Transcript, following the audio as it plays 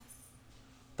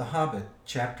The Hobbit,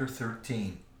 Chapter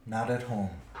 13, Not at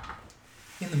Home.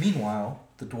 In the meanwhile,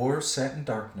 the dwarves sat in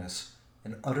darkness,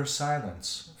 and utter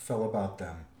silence fell about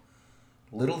them.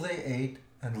 Little they ate,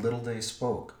 and little they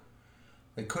spoke.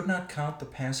 They could not count the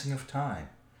passing of time,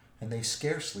 and they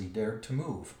scarcely dared to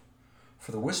move,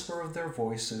 for the whisper of their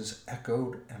voices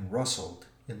echoed and rustled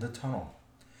in the tunnel.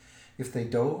 If they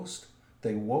dozed,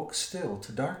 they woke still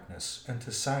to darkness and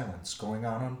to silence going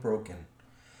on unbroken.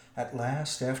 At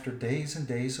last, after days and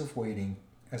days of waiting,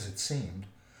 as it seemed,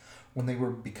 when they were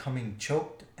becoming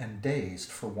choked and dazed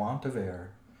for want of air,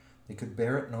 they could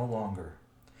bear it no longer.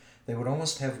 They would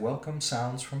almost have welcome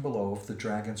sounds from below of the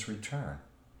dragon's return.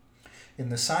 In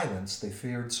the silence they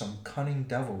feared some cunning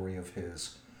devilry of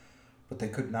his, but they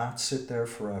could not sit there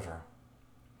forever.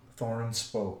 Thorin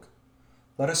spoke.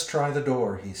 "Let us try the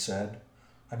door," he said.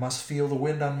 "I must feel the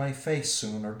wind on my face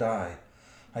soon or die.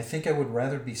 I think I would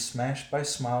rather be smashed by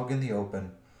Smaug in the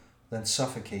open than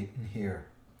suffocate in here."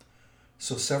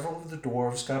 So several of the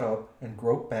dwarves got up and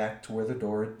groped back to where the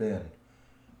door had been,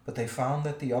 but they found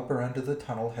that the upper end of the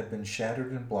tunnel had been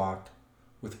shattered and blocked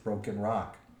with broken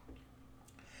rock.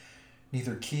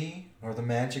 Neither key nor the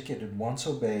magic it had once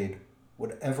obeyed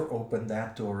would ever open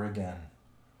that door again.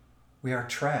 "We are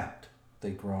trapped,"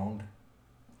 they groaned.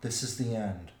 "This is the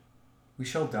end. We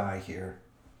shall die here."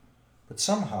 But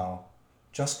somehow,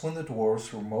 just when the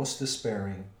dwarves were most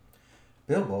despairing,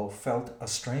 Bilbo felt a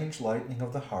strange lightening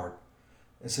of the heart,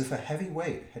 as if a heavy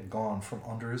weight had gone from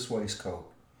under his waistcoat.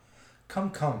 "Come,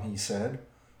 come," he said.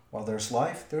 "While there's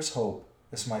life, there's hope,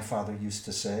 as my father used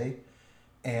to say,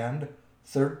 and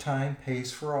third time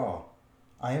pays for all.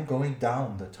 I am going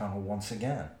down the tunnel once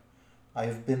again. I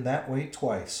have been that way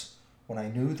twice, when I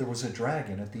knew there was a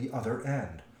dragon at the other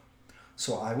end.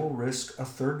 So I will risk a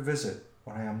third visit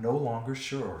when I am no longer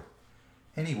sure.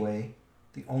 Anyway,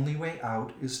 the only way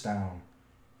out is down,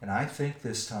 and I think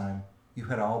this time you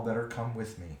had all better come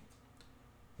with me."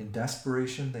 In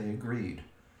desperation they agreed,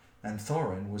 and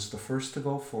Thorin was the first to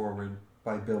go forward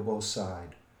by Bilbo's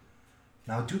side.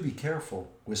 "Now do be careful,"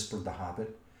 whispered the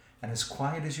hobbit, "and as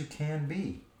quiet as you can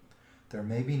be. There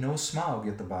may be no Smaug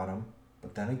at the bottom,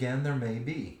 but then again there may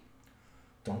be.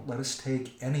 Don't let us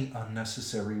take any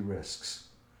unnecessary risks."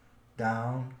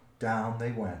 Down, down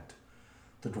they went.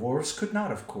 The dwarves could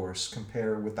not, of course,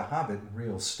 compare with the hobbit in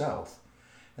real stealth,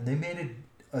 and they made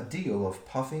a deal of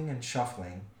puffing and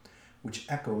shuffling, which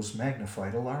echoes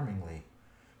magnified alarmingly.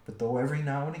 But though every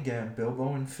now and again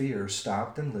Bilbo in fear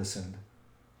stopped and listened,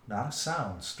 not a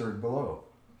sound stirred below.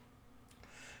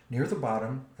 Near the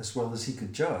bottom, as well as he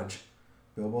could judge,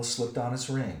 Bilbo slipped on his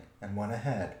ring and went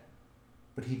ahead.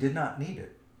 But he did not need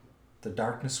it. The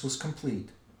darkness was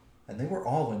complete, and they were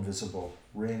all invisible,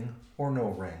 ring or no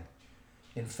ring.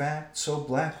 In fact, so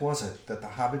black was it that the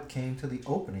hobbit came to the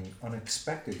opening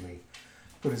unexpectedly,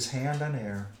 put his hand on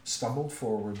air, stumbled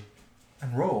forward,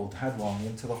 and rolled headlong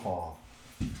into the hall.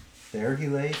 There he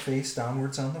lay face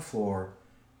downwards on the floor,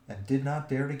 and did not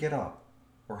dare to get up,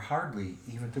 or hardly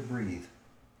even to breathe.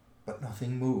 But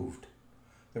nothing moved.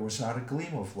 There was not a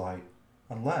gleam of light,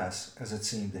 unless, as it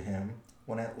seemed to him,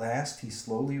 when at last he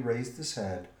slowly raised his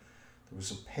head, there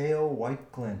was a pale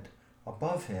white glint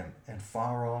above him and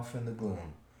far off in the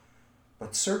gloom.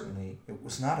 But certainly it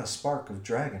was not a spark of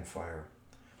dragon fire,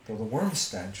 though the worm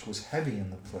stench was heavy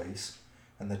in the place,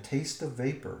 and the taste of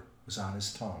vapor was on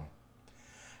his tongue.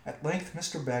 At length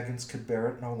Mr. Baggins could bear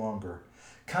it no longer.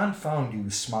 "Confound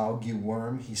you, Smaug, you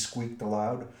worm," he squeaked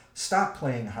aloud. "Stop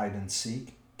playing hide and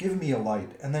seek. Give me a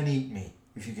light, and then eat me,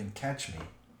 if you can catch me."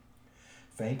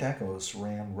 Faint echoes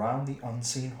ran round the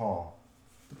unseen hall,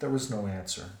 but there was no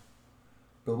answer.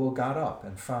 Bilbo got up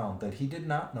and found that he did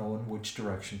not know in which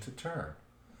direction to turn.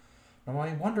 "Now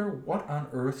I wonder what on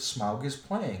earth Smaug is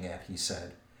playing at," he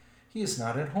said. "He is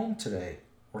not at home today,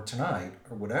 or tonight,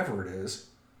 or whatever it is,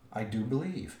 I do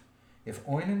believe. If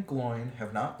Oin and Gloin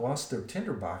have not lost their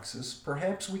tinder boxes,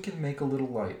 perhaps we can make a little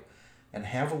light, and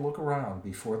have a look around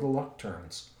before the luck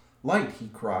turns." "Light!" he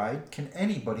cried. "Can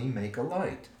anybody make a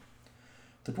light?"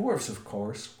 The dwarfs, of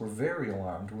course, were very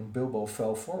alarmed when Bilbo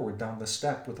fell forward down the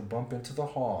step with a bump into the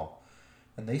hall,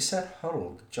 and they sat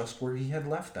huddled just where he had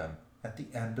left them, at the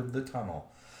end of the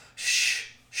tunnel.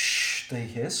 "Shh! Shh!" they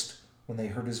hissed when they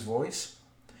heard his voice,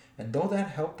 and though that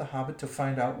helped the hobbit to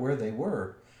find out where they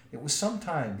were, it was some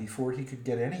time before he could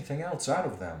get anything else out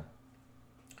of them.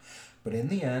 But in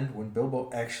the end, when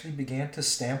Bilbo actually began to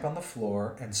stamp on the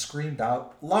floor and screamed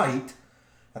out, "Light!"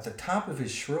 at the top of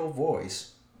his shrill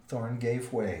voice, Thorin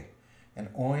gave way, and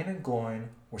Oin and Gloin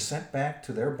were sent back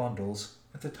to their bundles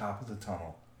at the top of the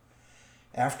tunnel.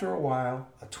 After a while,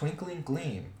 a twinkling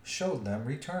gleam showed them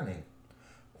returning.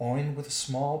 Oin with a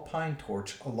small pine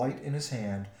torch alight in his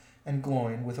hand, and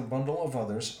Gloin with a bundle of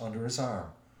others under his arm.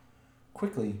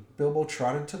 Quickly Bilbo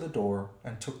trotted to the door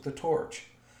and took the torch,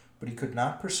 but he could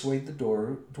not persuade the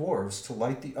dwarves to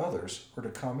light the others or to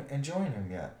come and join him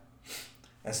yet.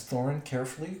 As Thorin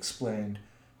carefully explained,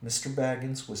 Mr.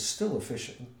 Baggins was still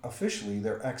officially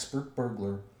their expert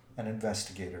burglar and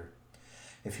investigator.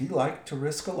 If he liked to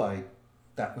risk a light,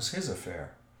 that was his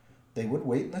affair. They would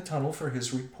wait in the tunnel for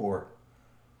his report.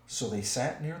 So they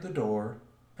sat near the door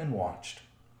and watched.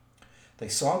 They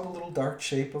saw the little dark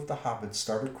shape of the hobbit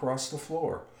start across the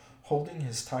floor, holding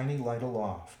his tiny light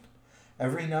aloft.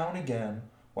 Every now and again,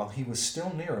 while he was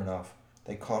still near enough,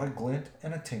 they caught a glint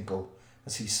and a tinkle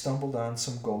as he stumbled on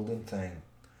some golden thing.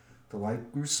 The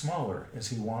light grew smaller as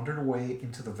he wandered away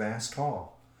into the vast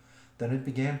hall. Then it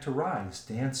began to rise,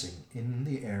 dancing in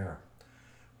the air.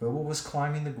 Bilbo was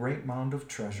climbing the great mound of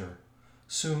treasure.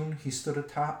 Soon he stood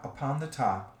upon the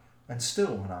top and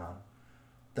still went on.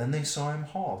 Then they saw him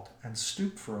halt and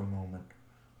stoop for a moment,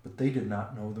 but they did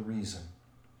not know the reason.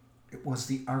 It was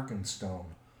the Arkenstone,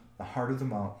 the heart of the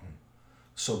mountain.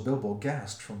 So Bilbo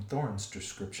guessed from Thorin's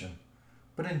description.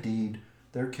 But indeed,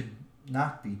 there could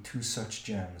not be two such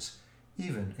gems,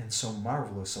 even in so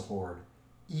marvelous a hoard,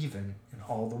 even in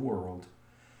all the world.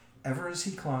 Ever as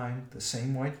he climbed, the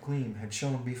same white gleam had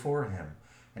shone before him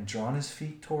and drawn his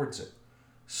feet towards it.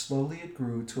 Slowly it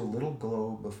grew to a little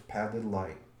globe of pallid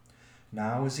light.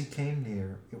 Now, as he came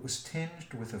near, it was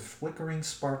tinged with a flickering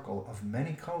sparkle of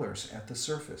many colors at the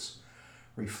surface,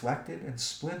 reflected and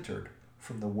splintered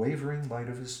from the wavering light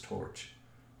of his torch.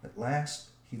 At last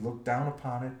he looked down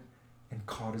upon it and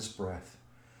caught his breath.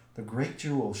 The great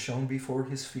jewel shone before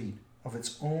his feet of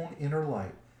its own inner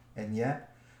light, and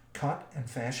yet, cut and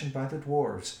fashioned by the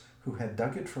dwarves who had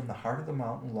dug it from the heart of the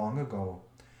mountain long ago,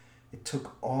 it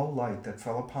took all light that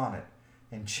fell upon it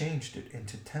and changed it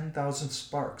into 10,000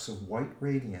 sparks of white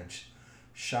radiance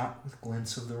shot with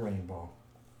glints of the rainbow.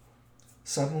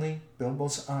 Suddenly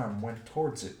Bilbo's arm went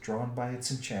towards it, drawn by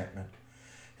its enchantment.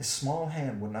 His small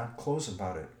hand would not close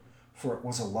about it, for it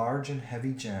was a large and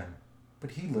heavy gem,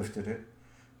 but he lifted it,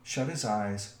 shut his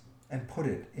eyes, and put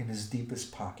it in his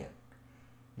deepest pocket.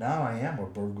 Now I am a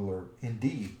burglar,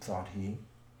 indeed, thought he.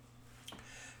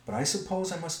 But I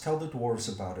suppose I must tell the dwarves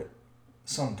about it,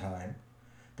 sometime.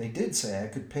 They did say I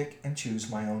could pick and choose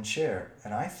my own share,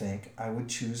 and I think I would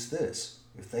choose this,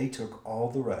 if they took all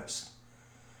the rest.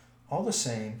 All the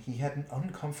same, he had an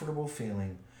uncomfortable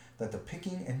feeling that the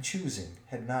picking and choosing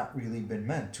had not really been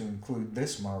meant to include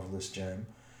this marvelous gem,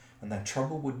 and that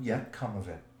trouble would yet come of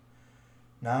it.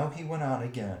 Now he went on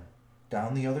again.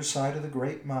 Down the other side of the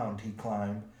great mound he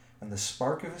climbed, and the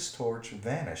spark of his torch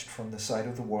vanished from the sight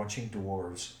of the watching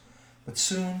dwarves. But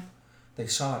soon they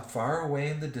saw it far away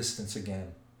in the distance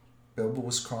again. Bilbo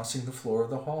was crossing the floor of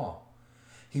the hall.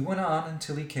 He went on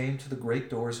until he came to the great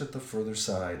doors at the further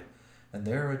side, and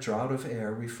there a draught of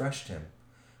air refreshed him,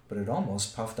 but it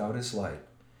almost puffed out his light.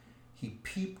 He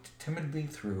peeped timidly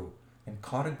through, and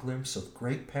caught a glimpse of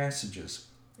great passages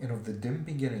and of the dim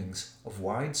beginnings of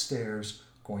wide stairs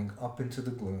going up into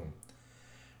the gloom.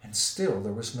 And still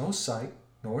there was no sight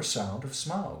nor sound of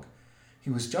Smaug. He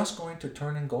was just going to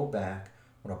turn and go back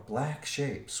when a black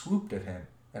shape swooped at him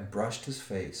and brushed his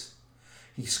face.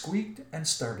 He squeaked and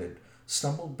started,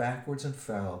 stumbled backwards and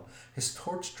fell. His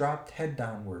torch dropped head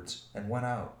downwards and went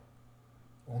out.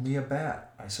 "Only a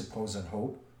bat, I suppose and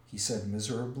hope," he said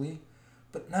miserably.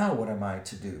 "But now what am I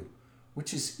to do?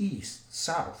 Which is east,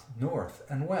 south, north,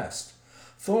 and west?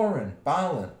 Thorin,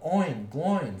 Balin, Oin,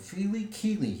 Gloin, Fili,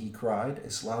 Kili," he cried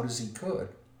as loud as he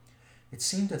could. It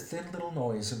seemed a thin little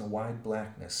noise in the wide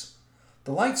blackness.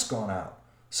 "The light's gone out.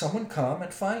 Someone come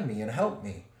and find me and help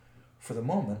me." For the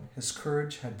moment his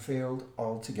courage had failed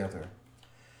altogether.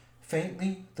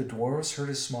 Faintly the dwarves heard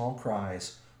his small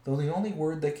cries, though the only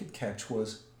word they could catch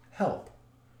was "help."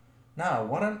 "Now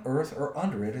what on earth or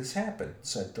under it has happened?"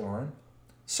 said Thorin.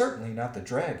 "Certainly not the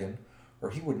dragon, or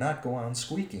he would not go on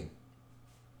squeaking."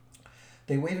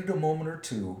 They waited a moment or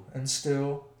two, and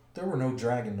still there were no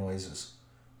dragon noises.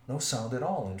 No sound at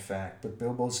all, in fact, but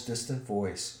Bilbo's distant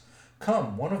voice.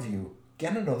 "Come, one of you,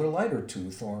 get another light or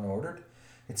two," Thorin ordered.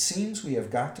 "It seems we have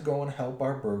got to go and help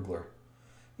our burglar."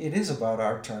 "It is about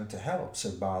our turn to help,"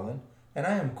 said Balin, "and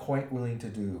I am quite willing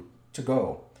to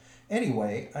go.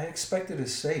 Anyway, I expect it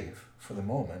is safe, for the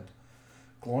moment."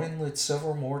 Gloin lit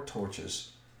several more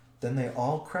torches. Then they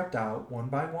all crept out one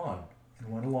by one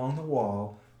and went along the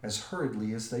wall as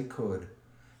hurriedly as they could.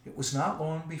 It was not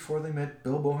long before they met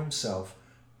Bilbo himself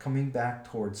coming back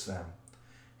towards them.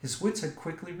 His wits had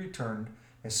quickly returned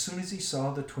as soon as he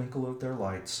saw the twinkle of their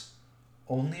lights.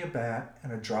 Only a bat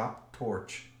and a dropped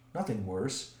torch, Nothing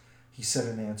worse, he said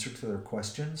in answer to their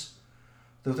questions.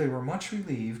 Though they were much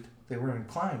relieved, they were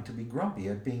inclined to be grumpy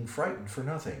at being frightened for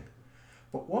nothing.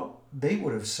 But what they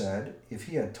would have said if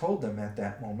he had told them at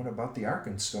that moment about the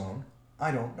Arkenstone,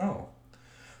 I don't know.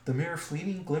 The mere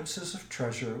fleeting glimpses of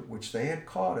treasure which they had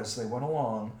caught as they went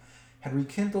along had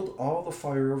rekindled all the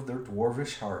fire of their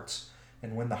dwarfish hearts,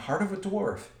 and when the heart of a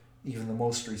dwarf, even the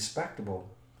most respectable,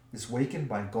 is wakened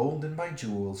by gold and by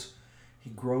jewels, he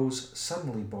grows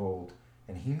suddenly bold,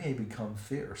 and he may become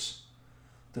fierce.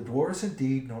 The dwarfs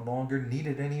indeed no longer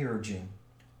needed any urging.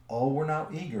 All were now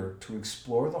eager to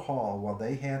explore the hall while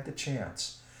they had the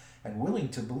chance, and willing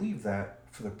to believe that,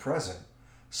 for the present,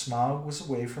 Smaug was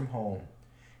away from home.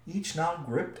 Each now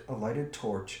gripped a lighted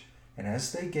torch, and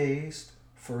as they gazed,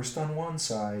 first on one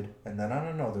side and then on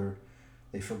another,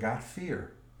 they forgot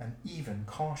fear and even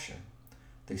caution.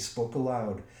 They spoke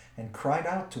aloud and cried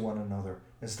out to one another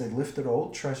as they lifted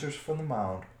old treasures from the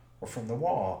mound or from the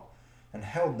wall and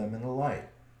held them in the light,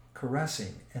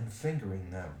 caressing and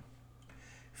fingering them.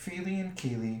 Fili and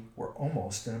Kili were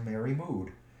almost in a merry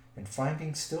mood, and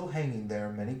finding still hanging there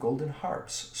many golden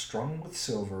harps strung with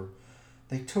silver,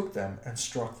 they took them and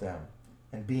struck them,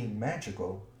 and being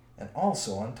magical, and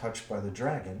also untouched by the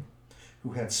dragon,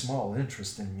 who had small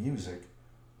interest in music,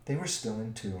 they were still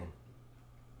in tune.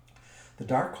 The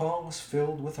dark hall was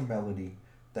filled with a melody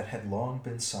that had long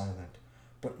been silent,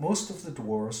 but most of the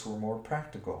dwarfs were more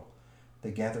practical.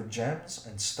 They gathered gems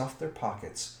and stuffed their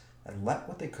pockets, and let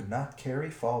what they could not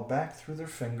carry fall back through their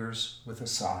fingers with a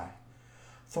sigh.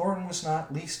 Thorin was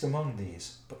not least among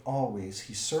these, but always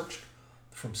he searched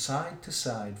from side to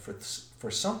side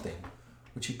for something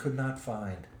which he could not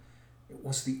find. It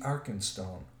was the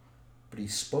Arkenstone, but he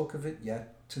spoke of it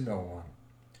yet to no one.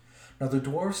 Now the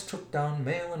dwarfs took down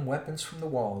mail and weapons from the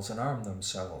walls and armed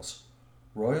themselves.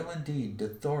 Royal indeed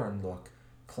did Thorin look,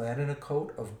 clad in a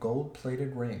coat of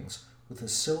gold-plated rings, with a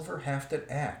silver-hafted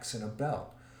axe in a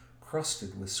belt,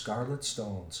 crusted with scarlet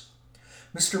stones.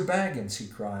 "Mr. Baggins," he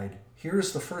cried, "here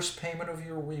is the first payment of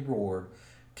your reward.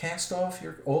 Cast off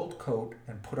your old coat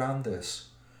and put on this."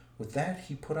 With that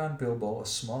he put on Bilbo a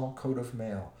small coat of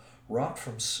mail, wrought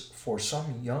for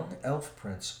some young elf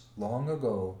prince long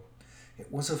ago.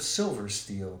 It was of silver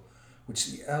steel, which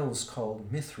the elves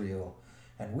called mithril,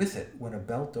 and with it went a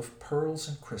belt of pearls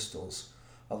and crystals.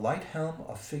 A light helm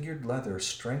of figured leather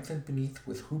strengthened beneath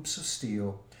with hoops of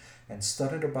steel, and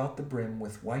studded about the brim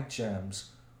with white gems,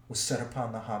 was set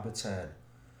upon the hobbit's head.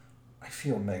 "I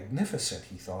feel magnificent,"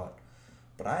 he thought,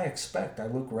 "but I expect I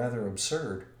look rather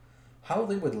absurd. How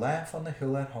they would laugh on the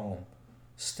hill at home.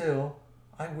 Still,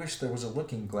 I wish there was a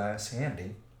looking-glass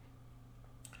handy."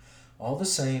 All the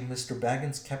same, Mr.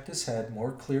 Baggins kept his head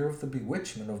more clear of the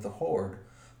bewitchment of the hoard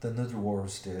than the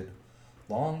dwarves did.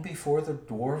 Long before the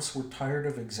dwarves were tired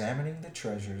of examining the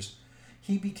treasures,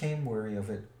 he became weary of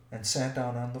it and sat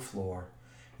down on the floor,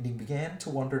 and he began to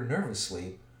wonder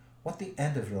nervously what the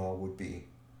end of it all would be.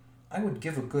 "I would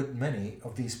give a good many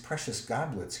of these precious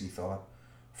goblets," he thought,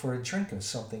 "for a drink of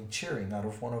something cheering out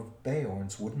of one of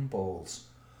Beorn's wooden bowls."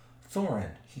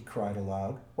 "Thorin," he cried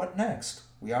aloud, "what next?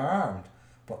 We are armed,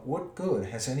 but what good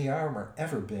has any armor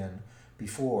ever been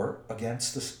before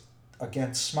against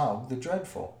Smaug the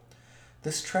Dreadful?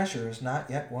 This treasure is not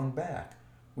yet won back.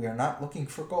 We are not looking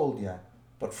for gold yet,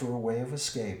 but for a way of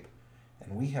escape,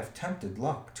 and we have tempted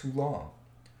luck too long."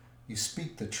 "You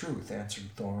speak the truth,"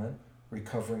 answered Thorin,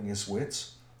 recovering his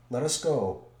wits. "Let us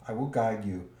go. I will guide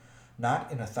you.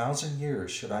 Not in 1,000 years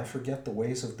should I forget the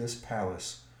ways of this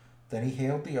palace." Then he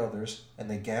hailed the others, and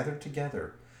they gathered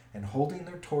together, and holding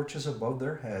their torches above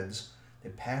their heads, they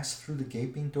passed through the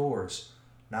gaping doors,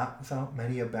 not without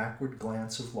many a backward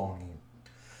glance of longing.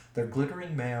 Their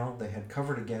glittering mail they had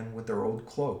covered again with their old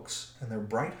cloaks, and their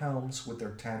bright helms with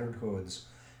their tattered hoods,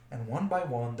 and one by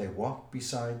one they walked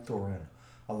beside Thorin,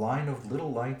 a line of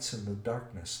little lights in the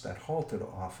darkness that halted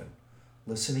often,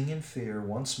 listening in fear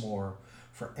once more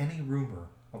for any rumor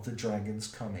of the dragon's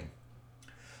coming.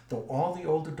 Though all the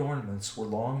old adornments were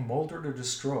long mouldered or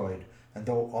destroyed, and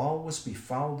though all was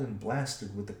befouled and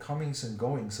blasted with the comings and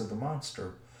goings of the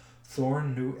monster,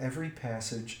 Thorin knew every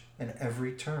passage and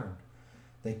every turn.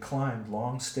 They climbed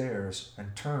long stairs,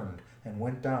 and turned, and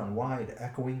went down wide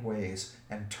echoing ways,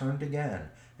 and turned again,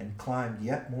 and climbed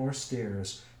yet more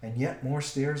stairs, and yet more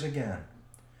stairs again.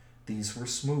 These were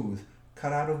smooth,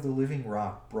 cut out of the living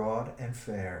rock, broad and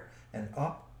fair, and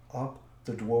up, up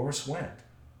the dwarfs went,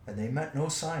 and they met no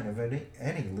sign of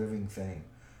any living thing,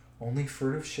 only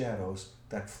furtive shadows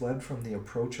that fled from the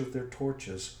approach of their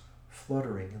torches,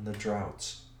 fluttering in the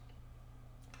draughts.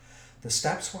 The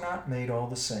steps were not made all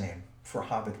the same, for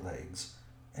hobbit legs,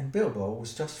 and Bilbo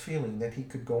was just feeling that he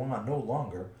could go on no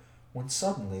longer when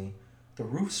suddenly the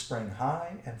roof sprang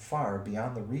high and far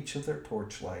beyond the reach of their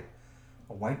torchlight.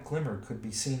 A white glimmer could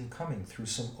be seen coming through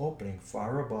some opening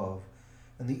far above,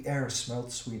 and the air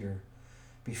smelled sweeter.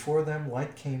 Before them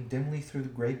light came dimly through the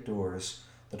great doors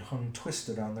that hung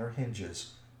twisted on their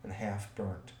hinges and half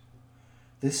burnt.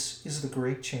 "This is the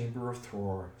great chamber of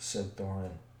Thror," said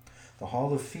Thorin, "the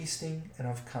hall of feasting and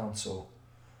of council.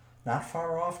 Not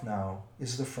far off now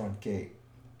is the front gate."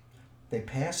 They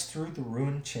passed through the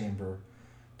ruined chamber.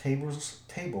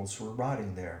 Tables were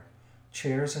rotting there.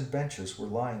 Chairs and benches were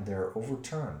lying there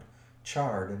overturned,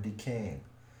 charred and decaying.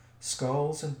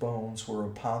 Skulls and bones were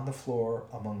upon the floor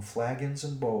among flagons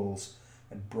and bowls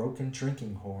and broken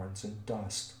drinking horns and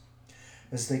dust.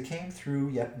 As they came through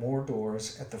yet more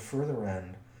doors at the further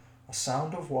end, a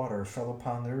sound of water fell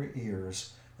upon their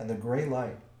ears, and the gray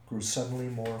light grew suddenly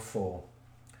more full.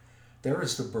 "There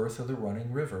is the birth of the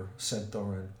running river," said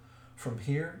Thorin. "From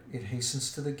here it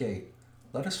hastens to the gate.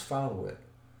 Let us follow it."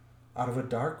 Out of a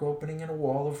dark opening in a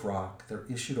wall of rock there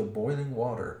issued a boiling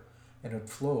water, and it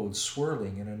flowed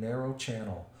swirling in a narrow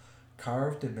channel,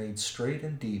 carved and made straight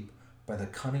and deep by the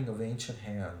cunning of ancient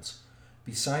hands.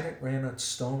 Beside it ran a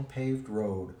stone-paved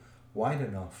road, wide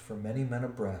enough for many men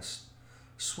abreast.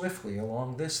 Swiftly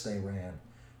along this they ran,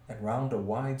 and round a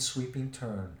wide sweeping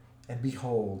turn, and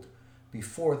behold,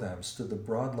 before them stood the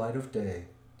broad light of day.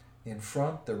 In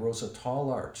front there rose a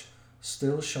tall arch,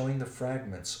 still showing the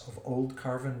fragments of old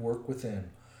carven work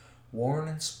within, worn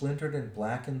and splintered and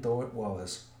blackened though it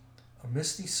was. A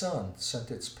misty sun sent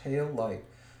its pale light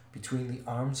between the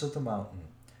arms of the mountain,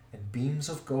 and beams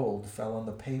of gold fell on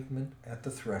the pavement at the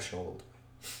threshold.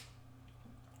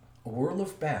 A whirl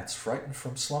of bats, frightened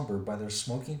from slumber by their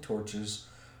smoking torches,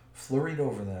 flurried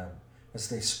over them. As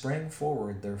they sprang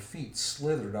forward, their feet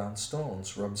slithered on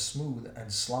stones rubbed smooth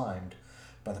and slimed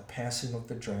by the passing of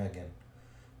the dragon.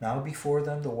 Now before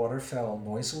them the water fell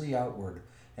noisily outward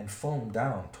and foamed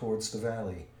down towards the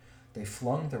valley. They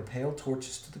flung their pale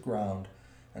torches to the ground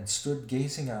and stood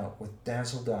gazing out with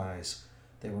dazzled eyes.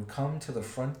 They were come to the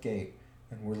front gate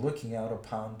and were looking out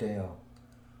upon Dale.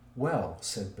 "Well,"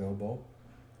 said Bilbo,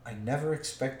 "I never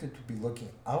expected to be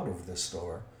looking out of this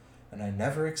door, and I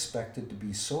never expected to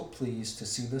be so pleased to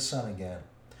see the sun again,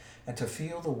 and to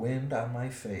feel the wind on my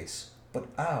face. But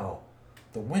ow!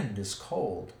 The wind is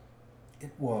cold."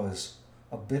 It was.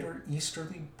 A bitter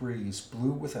easterly breeze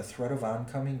blew with a threat of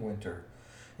oncoming winter.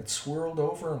 It swirled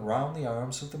over and round the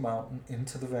arms of the mountain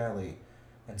into the valley,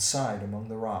 and sighed among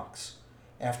the rocks.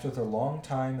 After their long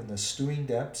time in the stewing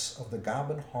depths of the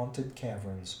goblin-haunted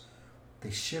caverns, they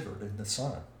shivered in the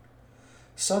sun.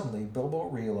 Suddenly Bilbo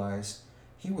realized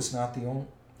he was not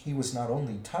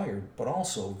only tired, but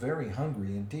also very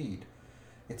hungry indeed.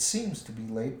 "It seems to be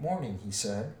late morning," he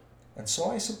said, "and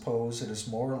so I suppose it is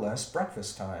more or less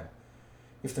breakfast time,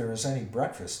 if there is any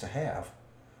breakfast to have.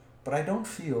 But I don't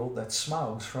feel that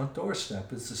Smaug's front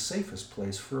doorstep is the safest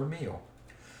place for a meal.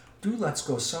 Do let's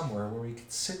go somewhere where we can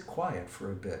sit quiet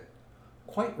for a bit."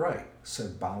 "Quite right,"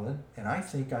 said Balin, "and I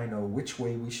think I know which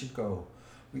way we should go.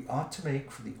 We ought to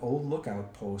make for the old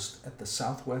lookout post at the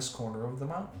southwest corner of the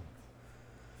mountain."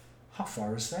 "How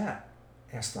far is that?"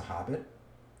 asked the hobbit.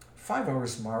 5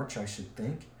 hours' march, I should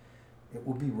think. It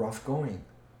will be rough going.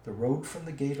 The road from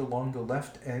the gate along the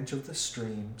left edge of the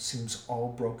stream seems all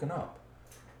broken up.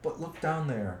 But look down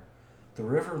there. The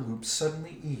river loops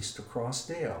suddenly east across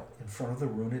Dale in front of the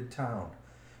ruined town.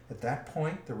 At that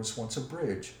point there was once a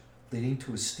bridge leading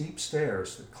to a steep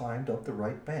stairs that climbed up the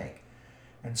right bank,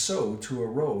 and so to a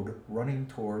road running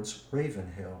towards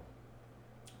Ravenhill.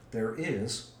 There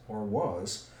is, or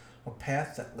was, a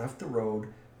path that left the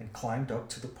road and climbed up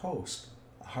to the post.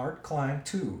 A hard climb,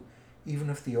 too, even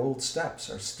if the old steps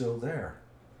are still there.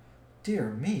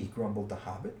 "Dear me," grumbled the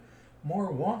hobbit,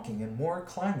 "more walking and more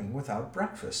climbing without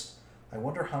breakfast. I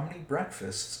wonder how many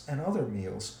breakfasts and other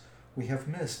meals we have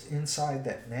missed inside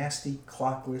that nasty,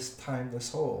 clockless,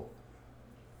 timeless hole."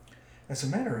 As a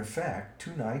matter of fact,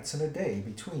 2 nights and a day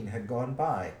between had gone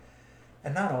by,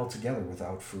 and not altogether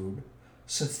without food,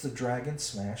 since the dragon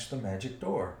smashed the magic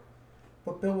door.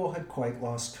 But Bilbo had quite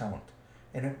lost count,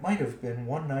 and it might have been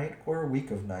 1 night or a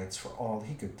week of nights for all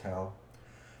he could tell.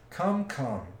 "Come,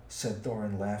 come," said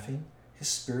Thorin, laughing. His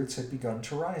spirits had begun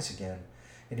to rise again,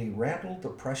 and he rattled the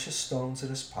precious stones in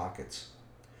his pockets.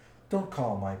 "Don't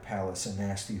call my palace a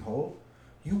nasty hole.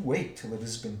 You wait till it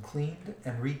has been cleaned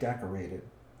and redecorated."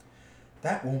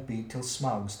 "That won't be till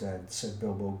Smaug's dead," said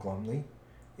Bilbo glumly.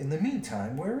 "In the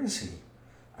meantime, where is he?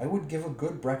 I would give a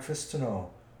good breakfast to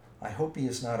know. I hope he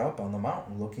is not up on the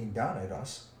mountain looking down at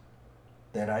us."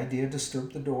 That idea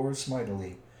disturbed the dwarves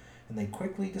mightily, and they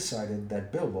quickly decided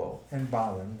that Bilbo and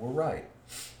Balin were right.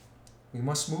 We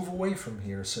must move away from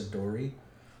here, said Dory.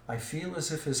 I feel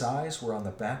as if his eyes were on the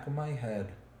back of my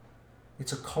head.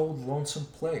 It's a cold, lonesome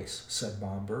place, said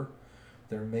Bomber.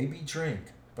 There may be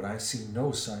drink, but I see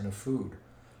no sign of food.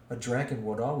 A dragon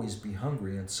would always be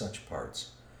hungry in such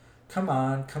parts. Come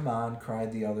on,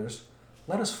 cried the others.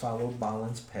 Let us follow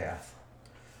Balin's path.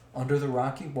 Under the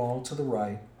rocky wall to the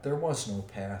right there was no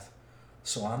path,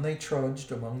 so on they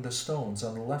trudged among the stones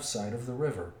on the left side of the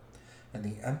river, and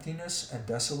the emptiness and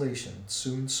desolation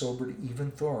soon sobered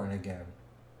even Thorin again.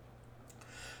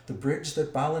 The bridge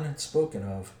that Balin had spoken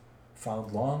of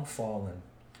found long fallen,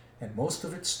 and most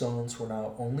of its stones were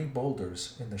now only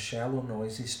boulders in the shallow,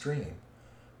 noisy stream,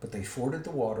 but they forded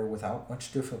the water without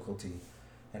much difficulty,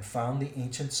 and found the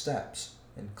ancient steps,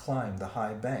 and climbed the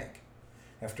high bank.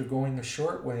 After going a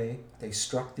short way, they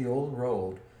struck the old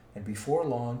road, and before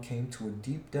long came to a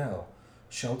deep dell,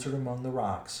 sheltered among the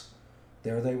rocks.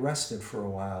 There they rested for a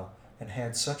while, and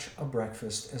had such a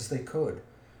breakfast as they could,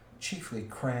 chiefly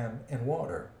cram and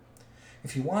water.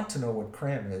 If you want to know what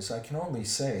cram is, I can only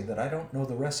say that I don't know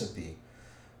the recipe,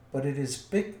 but it is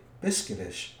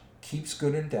biscuitish, keeps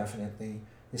good indefinitely,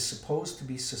 is supposed to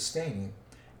be sustaining,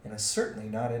 and is certainly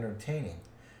not entertaining,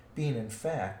 being in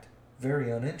fact very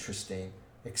uninteresting,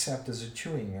 except as a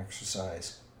chewing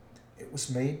exercise. It was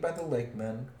made by the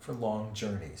lakemen for long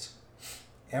journeys.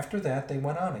 After that they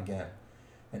went on again,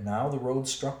 and now the road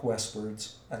struck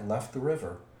westwards and left the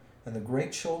river, and the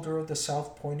great shoulder of the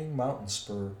south-pointing mountain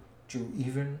spur drew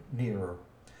even nearer.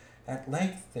 At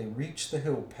length they reached the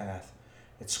hill path.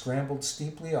 It scrambled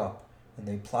steeply up, and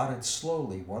they plodded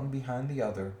slowly one behind the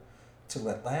other, till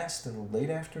at last in the late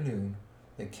afternoon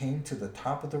they came to the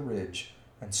top of the ridge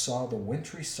and saw the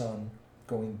wintry sun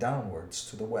going downwards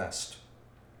to the west.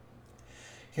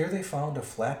 Here they found a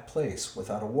flat place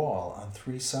without a wall on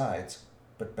three sides,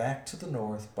 but back to the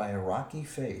north by a rocky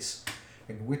face,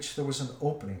 in which there was an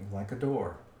opening like a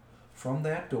door. From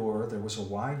that door there was a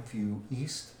wide view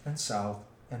east and south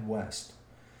and west.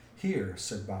 Here,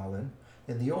 said Balin,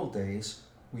 in the old days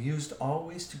we used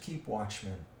always to keep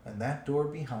watchmen, and that door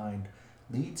behind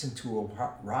leads into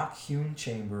a rock-hewn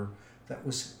chamber that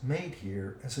was made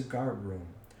here as a guard-room.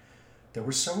 There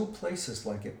were several places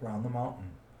like it round the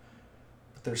mountain,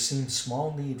 but there seemed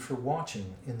small need for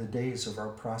watching in the days of our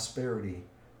prosperity,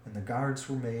 and the guards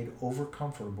were made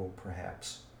over-comfortable,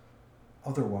 perhaps.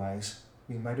 Otherwise,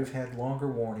 we might have had longer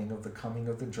warning of the coming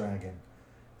of the dragon,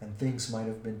 and things might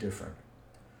have been different.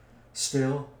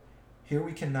 Still, here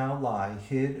we can now lie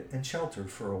hid and sheltered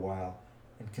for a while,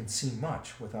 and can see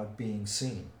much without being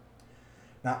seen.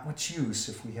 Not much use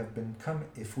if we had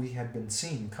been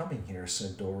seen coming here,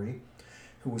 said Dory,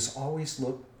 who was always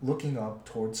looking up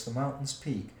towards the mountain's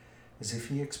peak, as if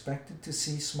he expected to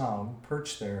see Smaug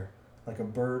perched there like a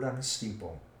bird on a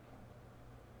steeple.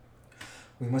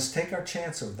 We must take our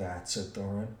chance of that, said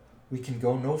Thorin. We can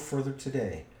go no further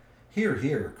today. Here,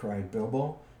 here, cried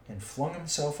Bilbo, and flung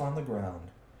himself on the ground.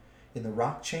 In the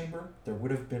rock chamber there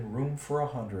would have been room for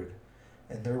 100,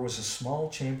 and there was a small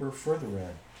chamber further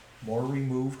in, more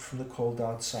removed from the cold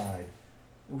outside.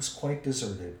 It was quite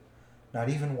deserted. Not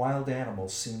even wild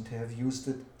animals seemed to have used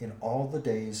it in all the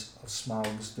days of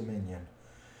Smaug's dominion.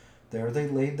 There they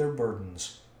laid their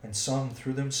burdens, and some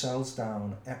threw themselves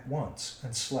down at once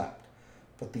and slept,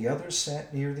 but the others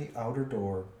sat near the outer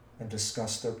door and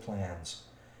discussed their plans.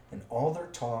 In all their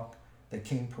talk they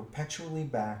came perpetually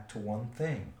back to one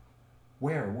thing.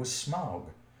 Where was Smaug?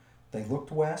 They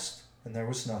looked west, and there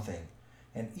was nothing,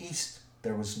 and east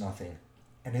there was nothing,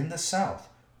 and in the south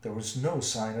there was no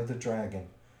sign of the dragon.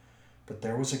 But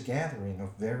there was a gathering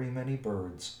of very many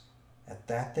birds. At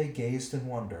that they gazed and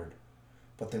wondered,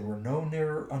 but they were no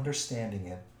nearer understanding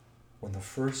it when the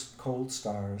first cold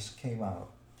stars came out.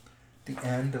 The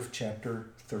end of chapter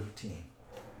 13.